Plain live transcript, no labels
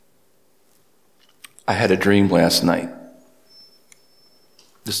I had a dream last night.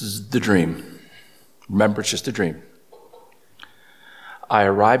 This is the dream. Remember, it's just a dream. I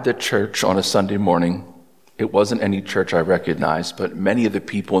arrived at church on a Sunday morning. It wasn't any church I recognized, but many of the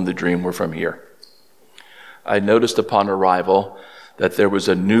people in the dream were from here. I noticed upon arrival that there was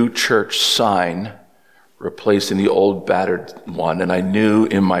a new church sign replacing the old battered one, and I knew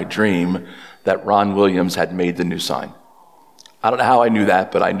in my dream that Ron Williams had made the new sign. I don't know how I knew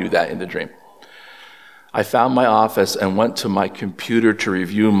that, but I knew that in the dream. I found my office and went to my computer to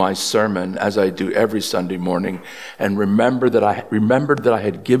review my sermon, as I do every Sunday morning, and remembered that I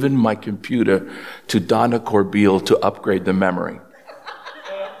had given my computer to Donna Corbeil to upgrade the memory.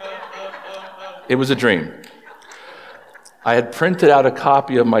 It was a dream. I had printed out a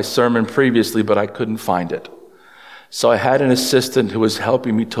copy of my sermon previously, but I couldn't find it. So I had an assistant who was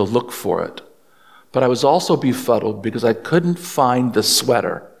helping me to look for it. But I was also befuddled because I couldn't find the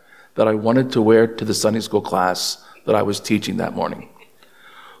sweater that I wanted to wear to the Sunday school class that I was teaching that morning.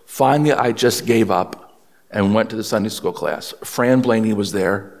 Finally, I just gave up and went to the Sunday school class. Fran Blaney was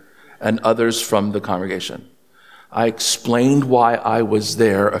there and others from the congregation. I explained why I was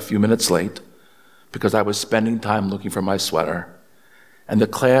there a few minutes late, because I was spending time looking for my sweater. And the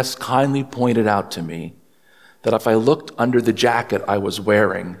class kindly pointed out to me that if I looked under the jacket I was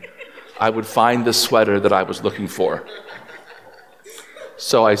wearing, I would find the sweater that I was looking for.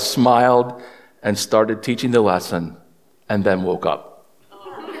 So I smiled and started teaching the lesson, and then woke up.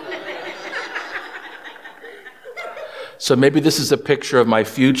 So maybe this is a picture of my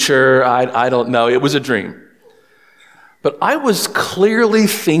future. I don't know. It was a dream. But I was clearly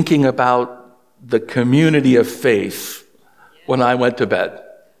thinking about the community of faith when I went to bed.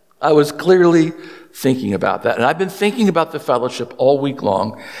 I was clearly thinking about that. And I've been thinking about the fellowship all week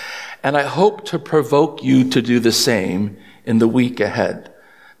long, and I hope to provoke you to do the same in the week ahead.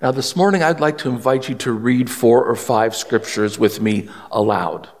 Now, this morning, I'd like to invite you to read 4 or 5 scriptures with me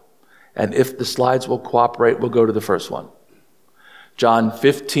aloud. And if the slides will cooperate, we'll go to the first one. John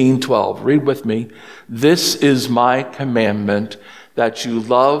 15:12. Read with me. "This is my commandment, that you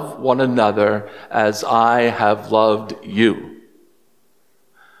love one another as I have loved you.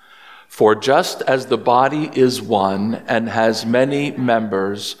 For just as the body is one and has many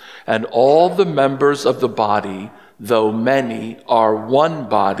members, and all the members of the body, though many, are one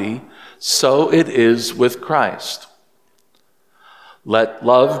body, so it is with Christ. Let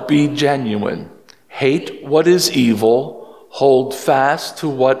love be genuine. Hate what is evil. Hold fast to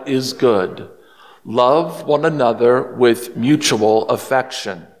what is good. Love one another with mutual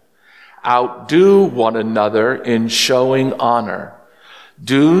affection. Outdo one another in showing honor.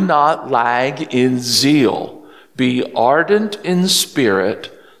 Do not lag in zeal. Be ardent in spirit.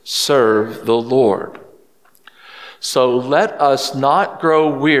 Serve the Lord. So let us not grow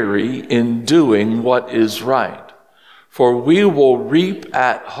weary in doing what is right, for we will reap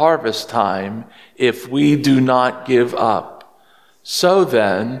at harvest time if we do not give up. So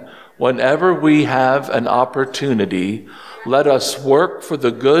then, whenever we have an opportunity, let us work for the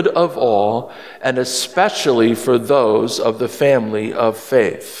good of all, and especially for those of the family of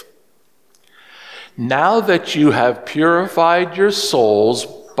faith. Now that you have purified your souls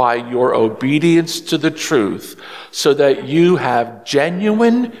by your obedience to the truth, so that you have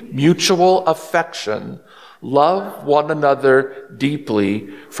genuine mutual affection, love one another deeply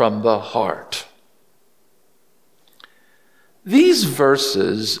from the heart." These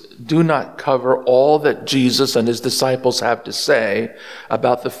verses do not cover all that Jesus and his disciples have to say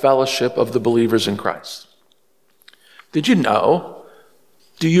about the fellowship of the believers in Christ. Did you know,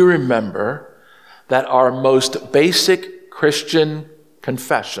 do you remember, that our most basic Christian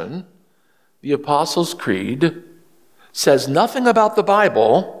confession, the Apostles' Creed, says nothing about the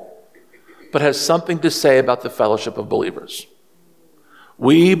Bible, but has something to say about the fellowship of believers?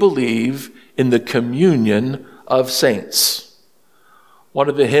 We believe in the communion of saints. One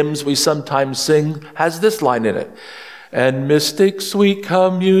of the hymns we sometimes sing has this line in it: "And mystic sweet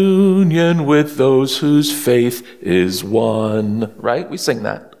communion with those whose faith is one." Right? We sing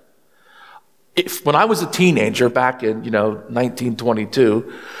that. When I was a teenager back in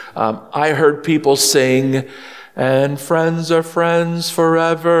 1922, I heard people sing, "And friends are friends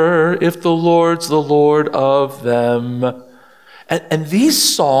forever if the Lord's the Lord of them." And these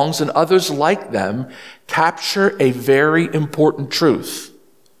songs and others like them capture a very important truth.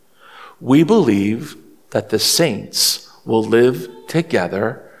 We believe that the saints will live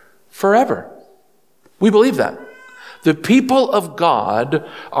together forever. We believe that. The people of God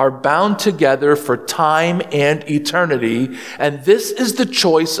are bound together for time and eternity, and this is the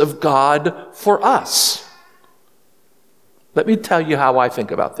choice of God for us. Let me tell you how I think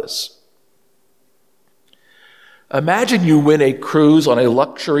about this. Imagine you win a cruise on a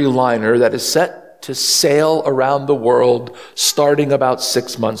luxury liner that is set to sail around the world starting about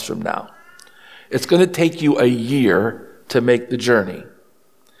 6 months from now. It's going to take you a year to make the journey.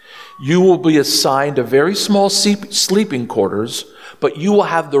 You will be assigned a very small sleeping quarters, but you will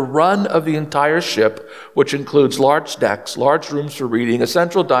have the run of the entire ship, which includes large decks, large rooms for reading, a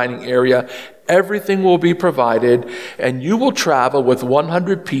central dining area. Everything will be provided, and you will travel with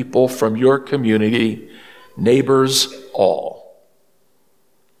 100 people from your community, neighbors all.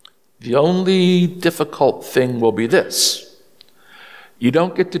 The only difficult thing will be this: you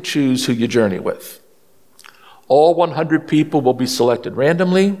don't get to choose who you journey with. All 100 people will be selected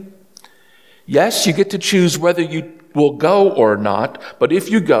randomly. Yes, you get to choose whether you will go or not, but if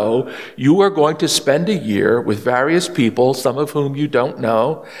you go, you are going to spend a year with various people, some of whom you don't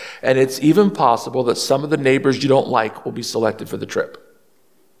know, and it's even possible that some of the neighbors you don't like will be selected for the trip.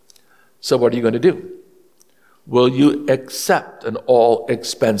 So what are you going to do? Will you accept an all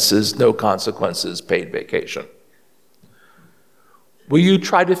expenses, no consequences paid vacation? Will you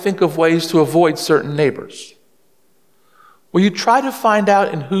try to think of ways to avoid certain neighbors? Will you try to find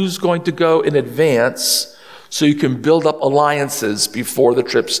out who's going to go in advance so you can build up alliances before the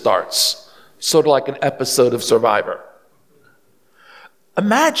trip starts? Sort of like an episode of Survivor.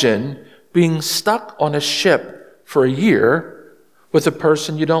 Imagine being stuck on a ship for a year with a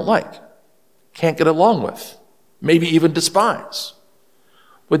person you don't like, can't get along with, maybe even despise.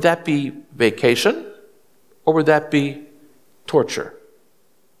 Would that be vacation or would that be torture?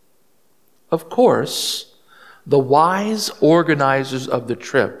 Of course, the wise organizers of the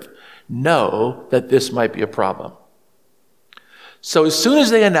trip know that this might be a problem. So as soon as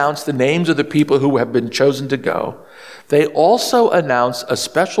they announce the names of the people who have been chosen to go, they also announce a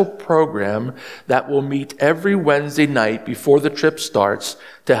special program that will meet every Wednesday night before the trip starts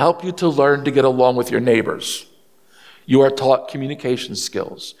to help you to learn to get along with your neighbors. You are taught communication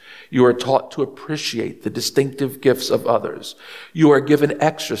skills. You are taught to appreciate the distinctive gifts of others. You are given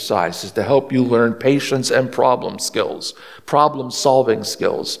exercises to help you learn patience and problem-solving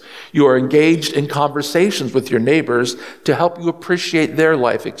skills. You are engaged in conversations with your neighbors to help you appreciate their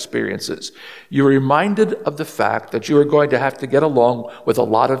life experiences. You're reminded of the fact that you are going to have to get along with a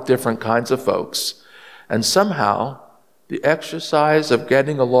lot of different kinds of folks. And somehow, the exercise of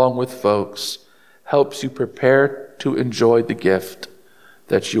getting along with folks helps you prepare to enjoy the gift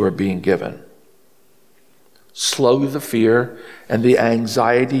that you are being given. Slowly the fear and the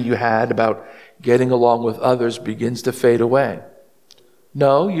anxiety you had about getting along with others begins to fade away.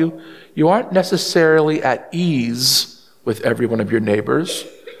 No, you aren't necessarily at ease with every one of your neighbors,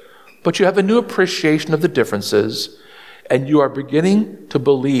 but you have a new appreciation of the differences, and you are beginning to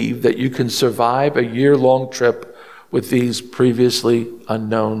believe that you can survive a year-long trip with these previously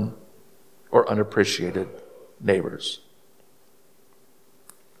unknown or unappreciated neighbors.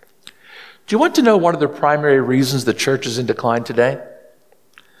 Do you want to know one of the primary reasons the church is in decline today?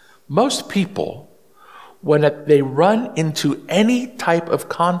 Most people, when they run into any type of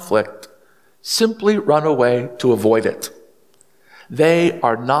conflict, simply run away to avoid it. They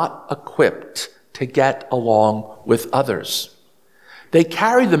are not equipped to get along with others. They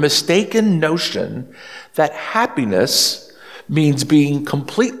carry the mistaken notion that happiness means being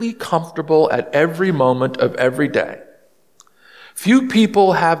completely comfortable at every moment of every day. Few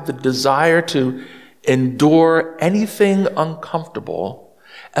people have the desire to endure anything uncomfortable,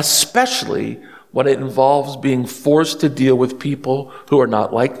 especially when it involves being forced to deal with people who are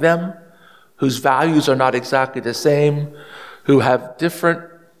not like them, whose values are not exactly the same, who have different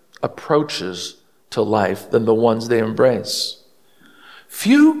approaches to life than the ones they embrace.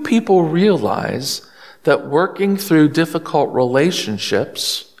 Few people realize that working through difficult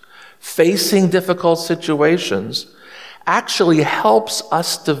relationships, facing difficult situations, actually helps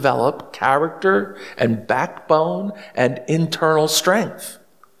us develop character and backbone and internal strength.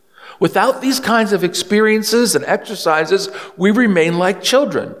 Without these kinds of experiences and exercises, we remain like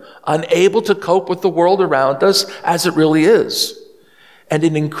children, unable to cope with the world around us as it really is. And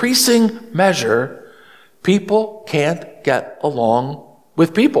in increasing measure, people can't get along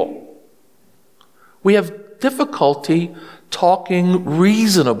with people. We have difficulty talking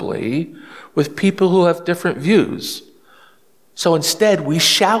reasonably with people who have different views. So instead, we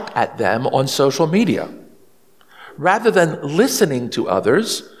shout at them on social media. Rather than listening to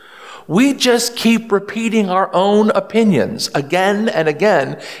others, we just keep repeating our own opinions again and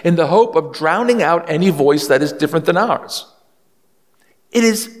again in the hope of drowning out any voice that is different than ours. It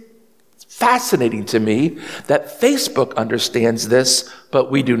is fascinating to me that Facebook understands this, but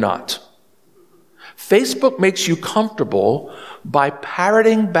we do not. Facebook makes you comfortable by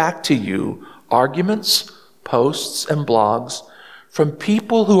parroting back to you arguments, posts, and blogs from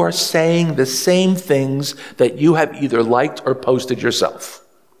people who are saying the same things that you have either liked or posted yourself.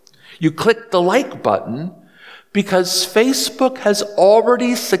 You click the like button because Facebook has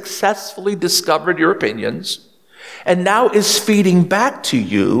already successfully discovered your opinions and now is feeding back to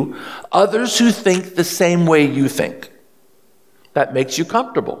you others who think the same way you think. That makes you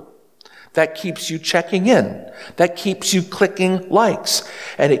comfortable. That keeps you checking in. That keeps you clicking likes.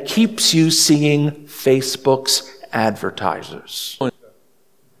 And it keeps you seeing Facebook's advertisers.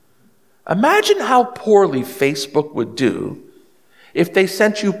 Imagine how poorly Facebook would do if they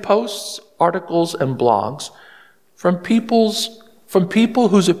sent you posts, articles, and blogs from people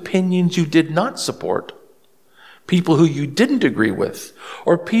whose opinions you did not support, people who you didn't agree with,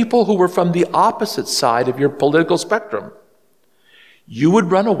 or people who were from the opposite side of your political spectrum. You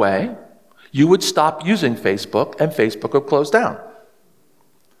would run away, you would stop using Facebook, and Facebook would close down.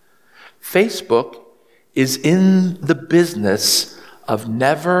 Facebook is in the business of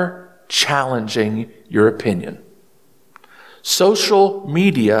never challenging your opinion. Social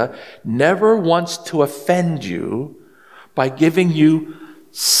media never wants to offend you by giving you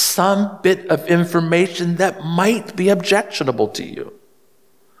some bit of information that might be objectionable to you.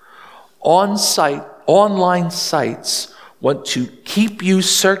 Online sites want to keep you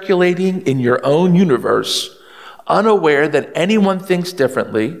circulating in your own universe, unaware that anyone thinks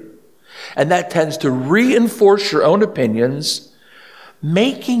differently, and that tends to reinforce your own opinions,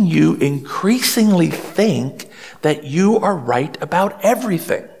 making you increasingly think that you are right about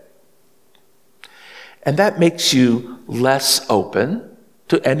everything. And that makes you less open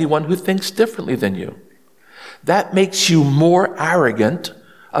to anyone who thinks differently than you. That makes you more arrogant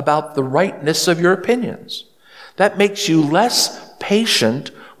about the rightness of your opinions. That makes you less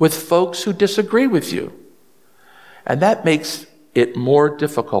patient with folks who disagree with you. And that makes it more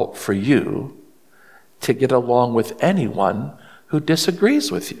difficult for you to get along with anyone who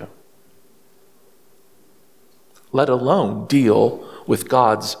disagrees with you, let alone deal with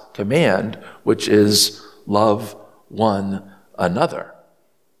God's command, which is love one another.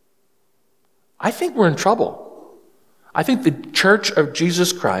 I think we're in trouble. I think the Church of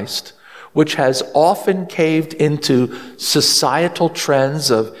Jesus Christ, which has often caved into societal trends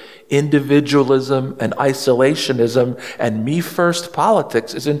of individualism and isolationism and me-first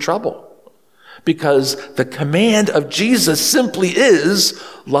politics, is in trouble. Because the command of Jesus simply is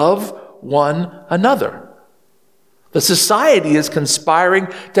love one another. The society is conspiring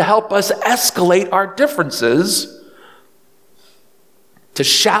to help us escalate our differences, to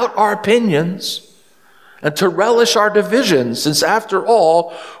shout our opinions, and to relish our divisions, since after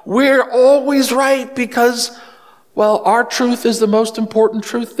all, we're always right because, well, our truth is the most important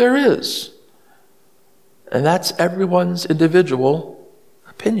truth there is. And that's everyone's individual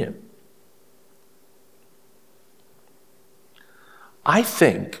opinion. I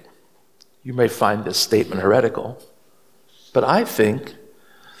think, you may find this statement heretical, but I think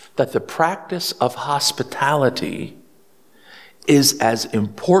that the practice of hospitality is as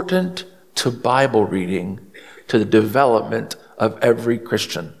important to Bible reading, to the development of every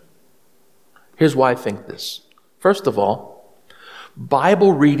Christian. Here's why I think this. First of all,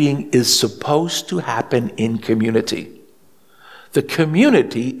 Bible reading is supposed to happen in community. The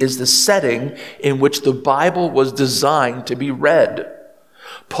community is the setting in which the Bible was designed to be read.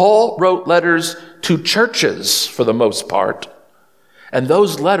 Paul wrote letters to churches for the most part, and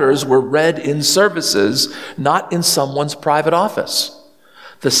those letters were read in services, not in someone's private office.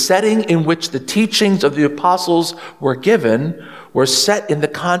 The setting in which the teachings of the apostles were given were set in the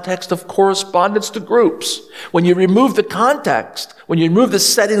context of correspondence to groups. When you remove the context, when you remove the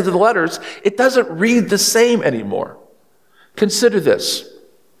settings of the letters, it doesn't read the same anymore. Consider this.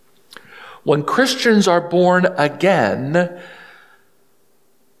 When Christians are born again,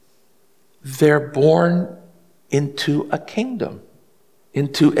 they're born into a kingdom,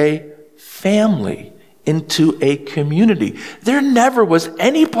 into a family, into a community. There never was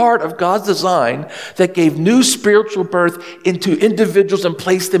any part of God's design that gave new spiritual birth into individuals and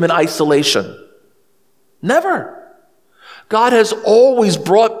placed them in isolation. Never. God has always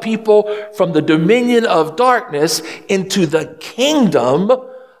brought people from the dominion of darkness into the kingdom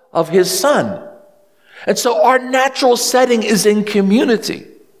of his Son. And so our natural setting is in community.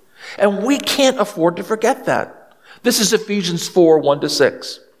 And we can't afford to forget that. This is Ephesians 4,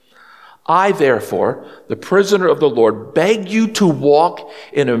 1-6. I, therefore, the prisoner of the Lord, beg you to walk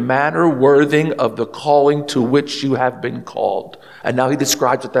in a manner worthy of the calling to which you have been called. And now he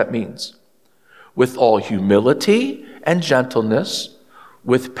describes what that means. With all humility and gentleness,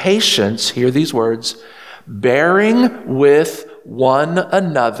 with patience, hear these words, bearing with one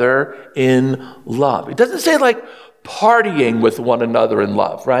another in love. It doesn't say like partying with one another in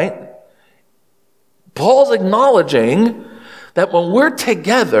love, right? Paul's acknowledging that when we're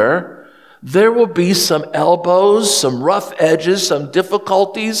together, there will be some elbows, some rough edges, some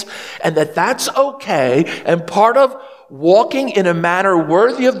difficulties, and that's okay. And part of walking in a manner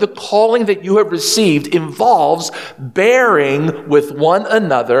worthy of the calling that you have received involves bearing with one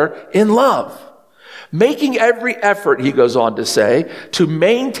another in love. Making every effort, he goes on to say, to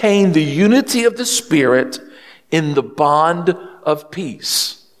maintain the unity of the Spirit in the bond of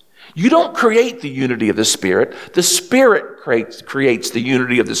peace. You don't create the unity of the Spirit. The Spirit creates the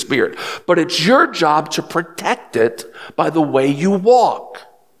unity of the Spirit. But it's your job to protect it by the way you walk.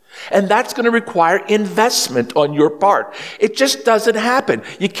 And that's going to require investment on your part. It just doesn't happen.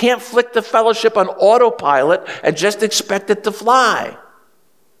 You can't flick the fellowship on autopilot and just expect it to fly.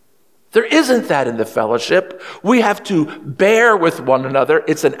 There isn't that in the fellowship. We have to bear with one another.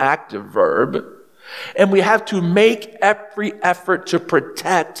 It's an active verb. And we have to make every effort to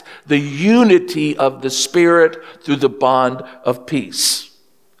protect the unity of the Spirit through the bond of peace.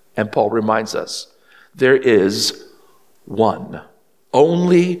 And Paul reminds us, there is one,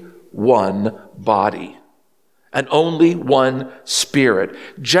 only one body, and only one Spirit.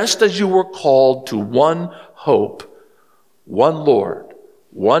 Just as you were called to one hope, one Lord,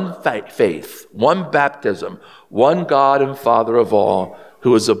 one faith, one baptism, one God and Father of all,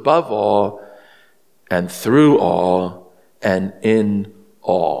 who is above all, and through all, and in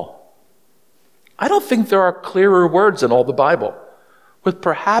all. I don't think there are clearer words in all the Bible, with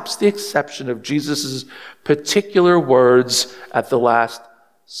perhaps the exception of Jesus' particular words at the Last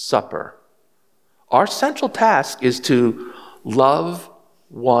Supper. Our central task is to love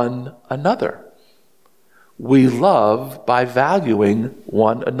one another. We love by valuing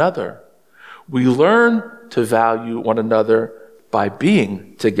one another. We learn to value one another by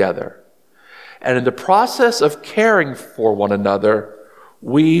being together. And in the process of caring for one another,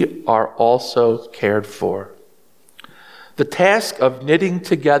 we are also cared for. The task of knitting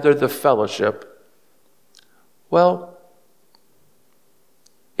together the fellowship, well,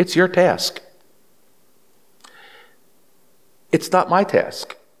 it's your task. It's not my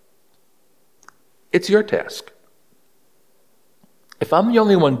task. It's your task. If I'm the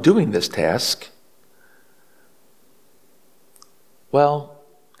only one doing this task, well,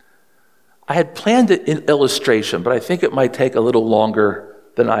 I had planned it in illustration, but I think it might take a little longer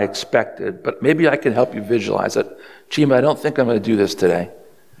than I expected. But maybe I can help you visualize it. Chima, I don't think I'm going to do this today.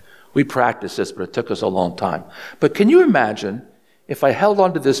 We practiced this, but it took us a long time. But can you imagine if I held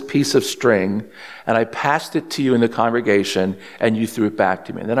onto this piece of string and I passed it to you in the congregation and you threw it back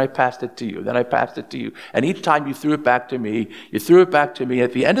to me? And then I passed it to you. Then I passed it to you. And each time you threw it back to me, you threw it back to me.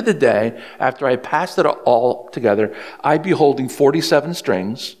 At the end of the day, after I passed it all together, I'd be holding 47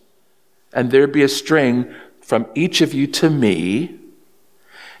 strings. And there'd be a string from each of you to me.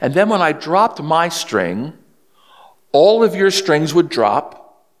 And then when I dropped my string, all of your strings would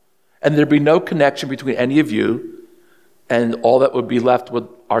drop, and there'd be no connection between any of you, and all that would be left with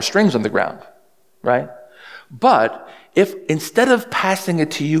our strings on the ground, right? But if instead of passing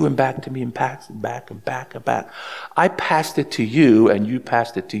it to you and back to me and passing back and back and back, I passed it to you and you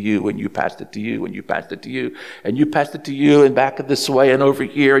passed it to you and you passed it to you and you passed it to you and you passed it to you and back this way and over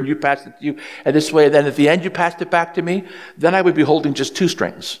here and you passed it to you and this way, and then at the end you passed it back to me, then I would be holding just 2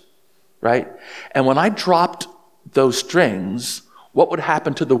 strings, right? And when I dropped those strings, what would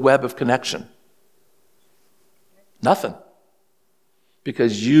happen to the web of connection? Nothing.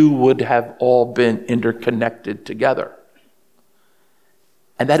 Because you would have all been interconnected together.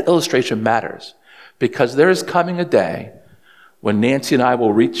 And that illustration matters because there is coming a day when Nancy and I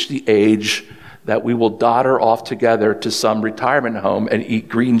will reach the age that we will dodder off together to some retirement home and eat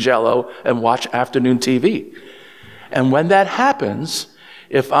green Jell-O and watch afternoon TV. And when that happens,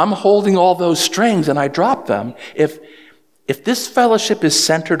 if I'm holding all those strings and I drop them, if this fellowship is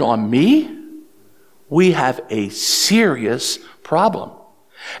centered on me, we have a serious problem.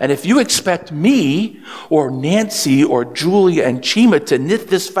 And if you expect me or Nancy or Julia and Chima to knit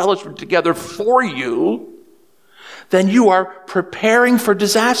this fellowship together for you, then you are preparing for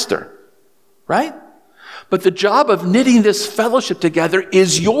disaster, right? But the job of knitting this fellowship together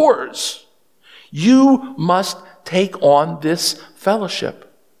is yours. You must take on this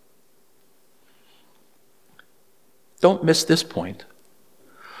fellowship. Don't miss this point.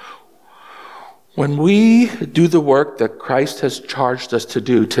 When we do the work that Christ has charged us to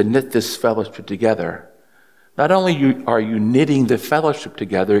do to knit this fellowship together, not only are you knitting the fellowship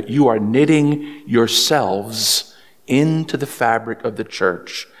together, you are knitting yourselves into the fabric of the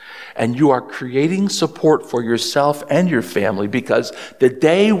church. And you are creating support for yourself and your family because the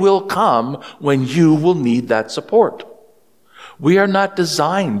day will come when you will need that support. We are not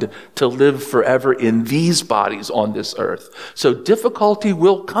designed to live forever in these bodies on this earth. So difficulty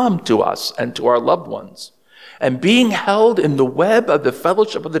will come to us and to our loved ones. And being held in the web of the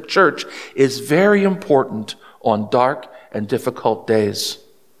fellowship of the church is very important on dark and difficult days.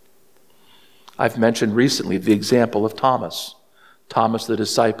 I've mentioned recently the example of Thomas the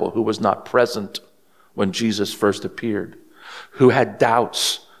disciple who was not present when Jesus first appeared, who had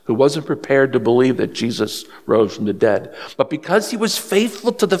doubts, who wasn't prepared to believe that Jesus rose from the dead. But because he was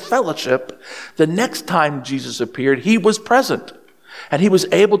faithful to the fellowship, the next time Jesus appeared, he was present. And he was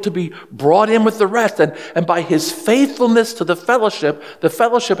able to be brought in with the rest. And by his faithfulness to the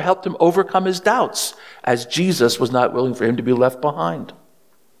fellowship helped him overcome his doubts, as Jesus was not willing for him to be left behind.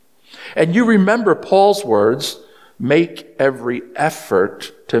 And you remember Paul's words, make every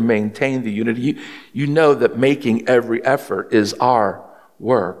effort to maintain the unity. You know that making every effort is our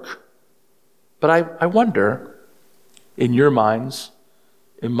work. But I wonder, in your minds,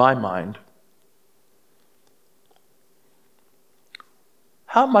 in my mind,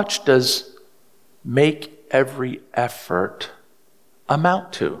 how much does make every effort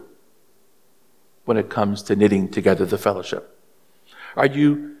amount to when it comes to knitting together the fellowship? Are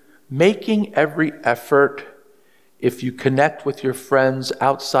you making every effort if you connect with your friends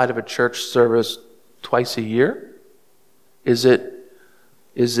outside of a church service twice a year? Is it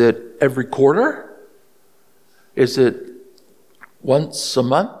every quarter? Is it once a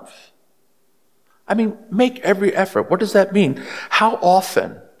month? I mean, make every effort. What does that mean? How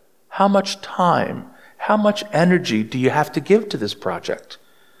often? How much time? How much energy do you have to give to this project?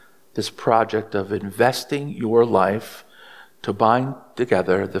 This project of investing your life to bind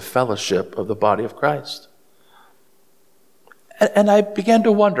together the fellowship of the body of Christ. And I began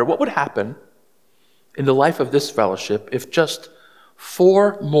to wonder what would happen in the life of this fellowship if just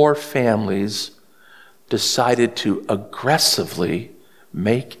 4 more families decided to aggressively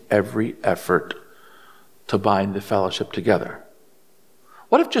make every effort to bind the fellowship together.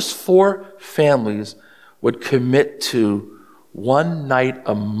 What if just 4 families would commit to 1 night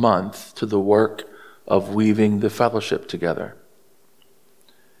a month to the work of weaving the fellowship together?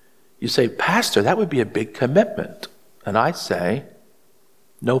 You say, Pastor, that would be a big commitment. And I say,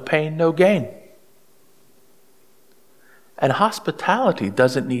 no pain, no gain. And hospitality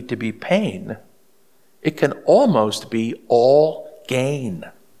doesn't need to be pain. It can almost be all gain.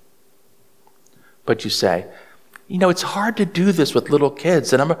 But you say, it's hard to do this with little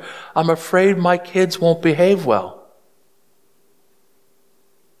kids, and I'm afraid my kids won't behave well.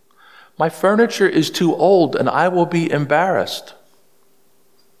 My furniture is too old, and I will be embarrassed.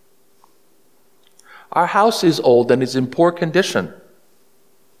 Our house is old and is in poor condition.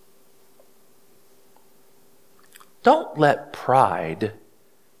 Don't let pride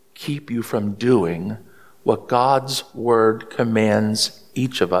keep you from doing what God's word commands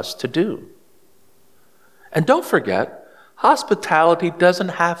each of us to do. And don't forget, hospitality doesn't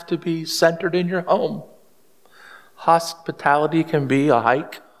have to be centered in your home. Hospitality can be a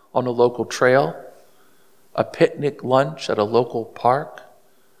hike on a local trail, a picnic lunch at a local park,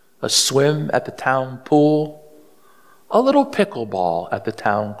 a swim at the town pool, a little pickleball at the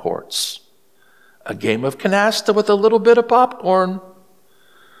town courts, a game of canasta with a little bit of popcorn.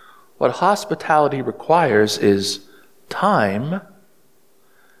 What hospitality requires is time,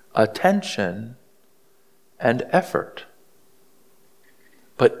 attention, and effort.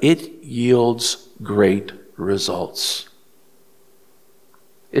 But it yields great results.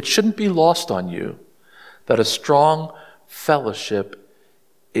 It shouldn't be lost on you that a strong fellowship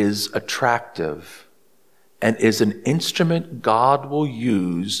is attractive and is an instrument God will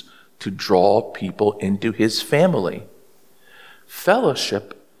use to draw people into his family.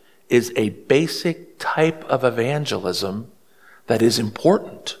 Fellowship is a basic type of evangelism that is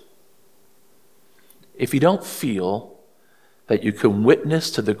important. If you don't feel that you can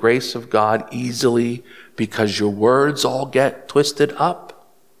witness to the grace of God easily because your words all get twisted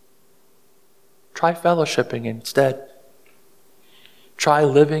up, try fellowshipping instead. Try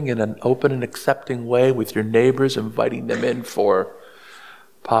living in an open and accepting way with your neighbors, inviting them in for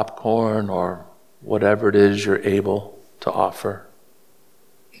popcorn or whatever it is you're able to offer.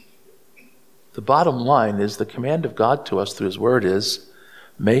 The bottom line is the command of God to us through his word is,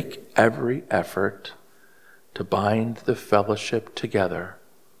 make every effort to bind the fellowship together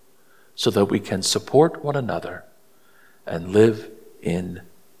so that we can support one another and live in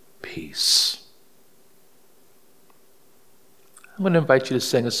peace. I'm going to invite you to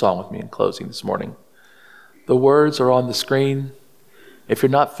sing a song with me in closing this morning. The words are on the screen If you're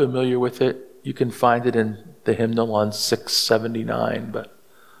not familiar with it, you can find it in the hymnal on 679, but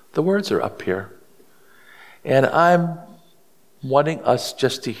the words are up here. And I'm wanting us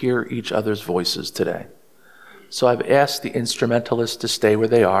just to hear each other's voices today. So I've asked the instrumentalists to stay where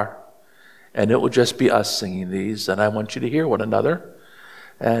they are, and it will just be us singing these, and I want you to hear one another.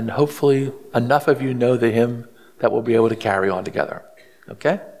 And hopefully enough of you know the hymn that we'll be able to carry on together.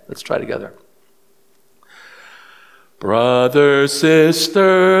 Okay? Let's try together. Brother,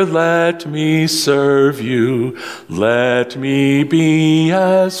 sister, let me serve you. Let me be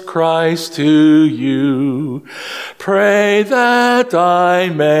as Christ to you. Pray that I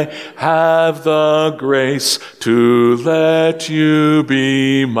may have the grace to let you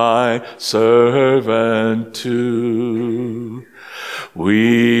be my servant too.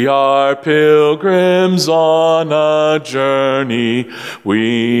 We are pilgrims on a journey.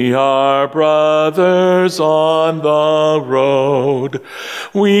 We are brothers on the road.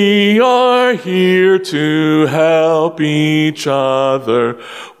 We are here to help each other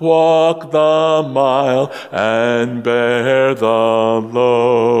walk the mile and bear the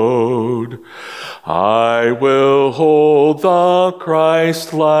load. I will hold the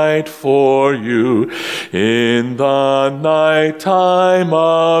Christ light for you in the night time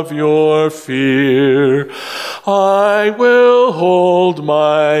of your fear. I will hold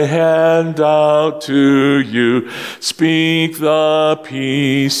my hand out to you, speak the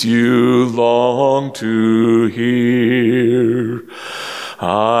peace you long to hear.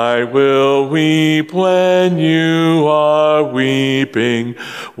 I will weep when you are weeping.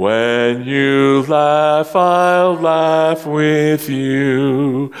 When you laugh, I'll laugh with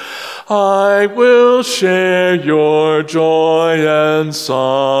you. I will share your joy and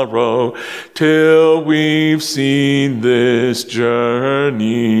sorrow till we've seen this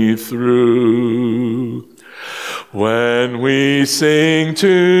journey through. When we sing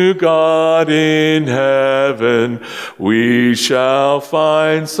to God in heaven, we shall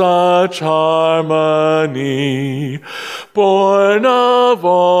find such harmony. Born of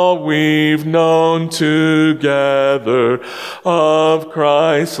all we've known together, of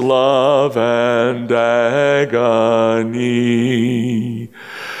Christ's love and agony.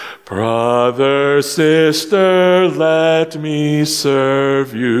 Brother, sister, let me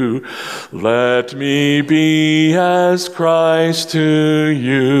serve you. Let me be as Christ to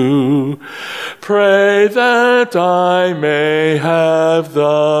you. Pray that I may have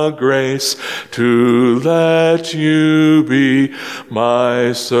the grace to let you be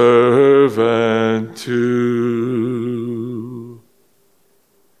my servant too.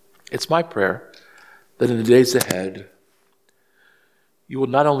 It's my prayer that in the days ahead, you will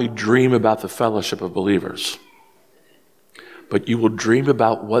not only dream about the fellowship of believers, but you will dream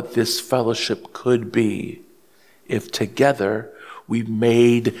about what this fellowship could be if together we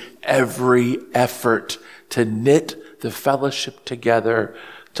made every effort to knit the fellowship together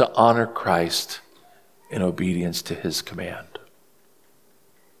to honor Christ in obedience to his command.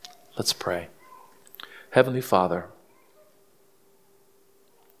 Let's pray. Heavenly Father,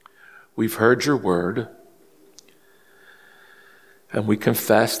 we've heard your word, and we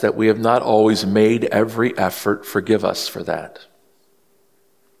confess that we have not always made every effort. Forgive us for that.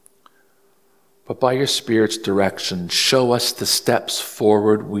 But by your Spirit's direction, show us the steps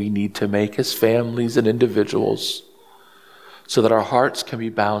forward we need to make as families and individuals so that our hearts can be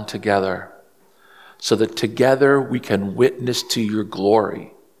bound together, so that together we can witness to your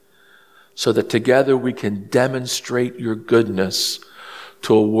glory, so that together we can demonstrate your goodness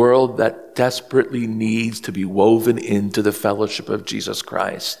to a world that desperately needs to be woven into the fellowship of Jesus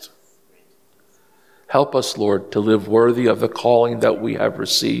Christ. Help us, Lord, to live worthy of the calling that we have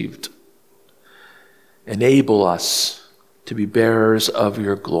received. Enable us to be bearers of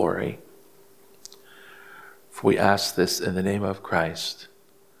your glory. For we ask this in the name of Christ.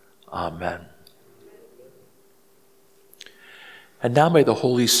 Amen. And now may the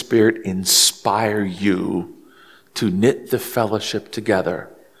Holy Spirit inspire you to knit the fellowship together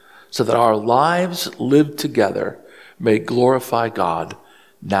so that our lives lived together may glorify God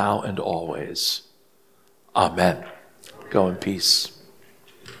now and always. Amen. Go in peace.